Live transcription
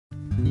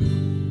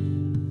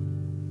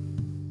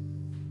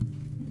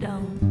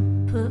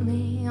Don't put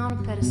me on a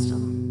pedestal,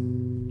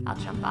 I'll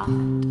jump off it.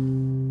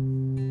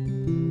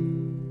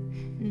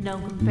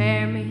 Don't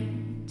compare me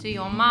to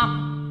your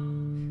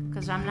mama,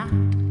 'cause I'm not.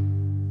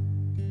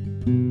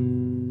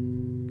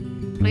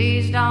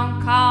 Please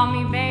don't call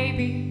me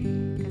baby,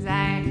 'cause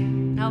I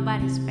ain't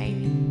nobody's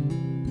baby.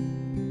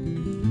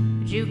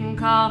 But you can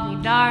call me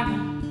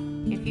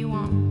darling if you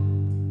want.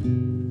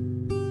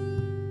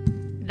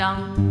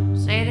 Don't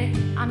say that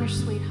I'm your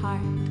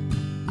sweetheart,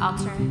 I'll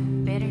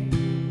turn bitter.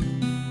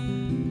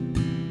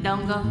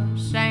 Don't go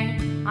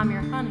saying I'm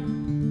your honey,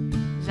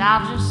 'cause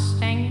I'll just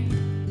sting you.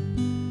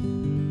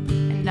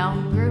 And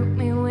don't group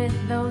me with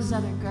those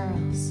other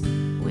girls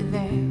with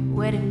their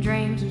wedding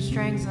dreams and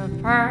strings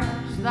of pearls.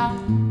 Though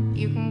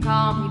you can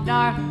call me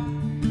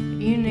darling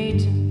if you need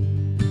to.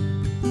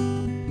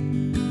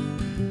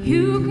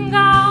 You can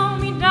call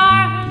me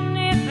darling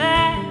if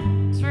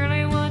that's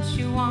really what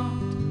you want.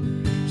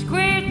 Just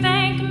quit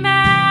thinking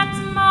about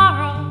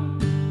tomorrow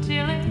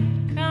till it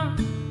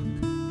comes,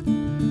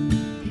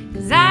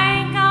 'cause I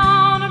ain't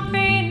gonna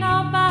be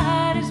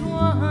nobody's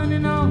one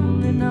and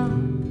only, no.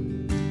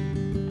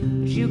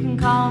 But you can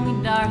call me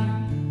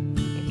darling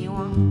if you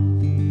want.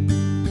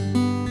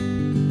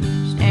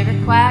 Just never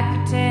quite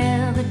could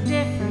tell the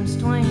difference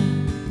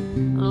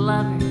between a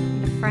lover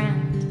and a friend,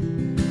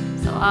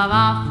 so I've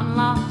often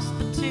lost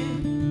the two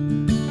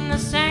in the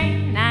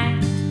same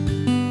night.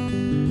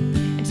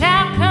 And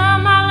how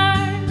come I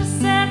learned to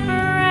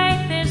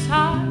separate this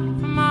heart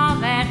from all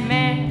that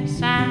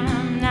mess?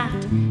 I'm not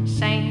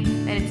saying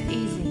that it's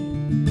easy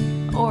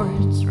or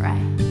it's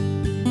right,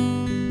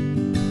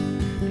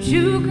 but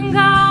you can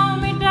call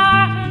me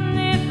darling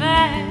if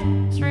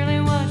that's really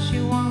what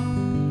you want.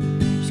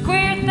 Just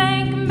quit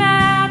thinking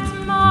about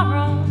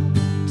tomorrow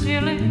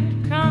till it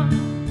comes.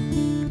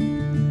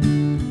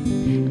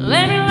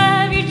 Let me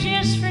love you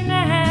just for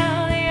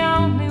now, the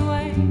only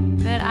way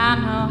that I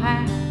know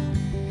how.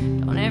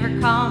 Don't ever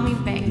call me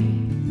baby,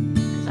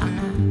 'cause I'm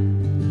not.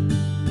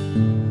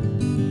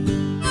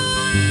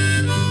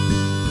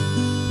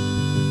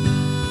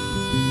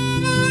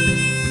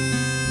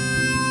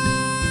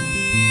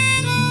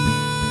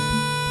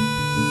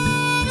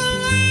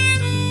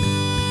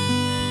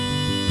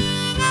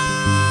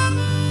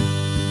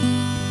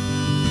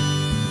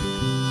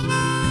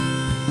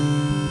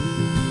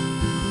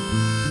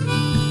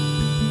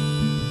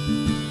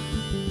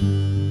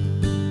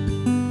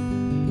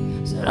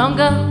 So don't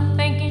go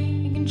thinking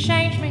you can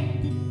change me,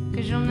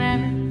 'cause you'll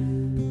never.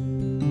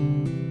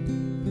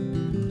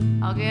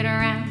 I'll get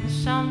around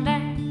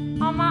someday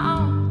on my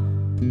own.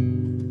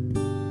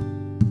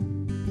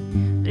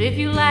 But if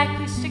you like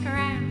me, stick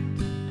around.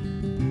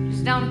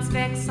 Just don't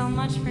expect so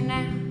much for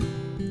now.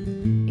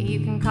 You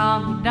can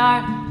call me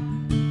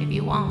darling if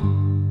you want.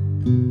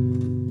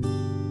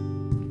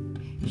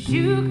 'Cause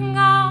you can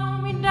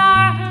call me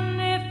darling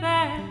if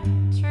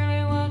that's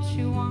really what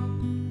you want.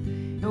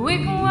 And we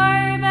can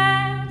worry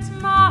about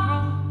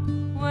tomorrow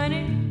when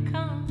it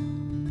comes.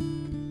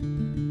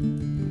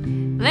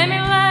 Let me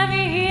love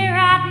you here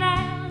right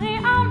now, the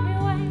only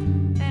way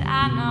that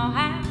I know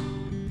how.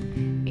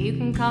 You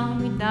can call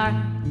me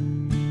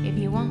darling if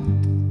you want,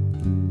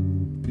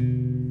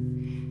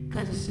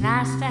 'cause it's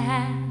nice to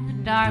have a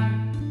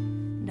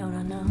darling, don't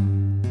I know?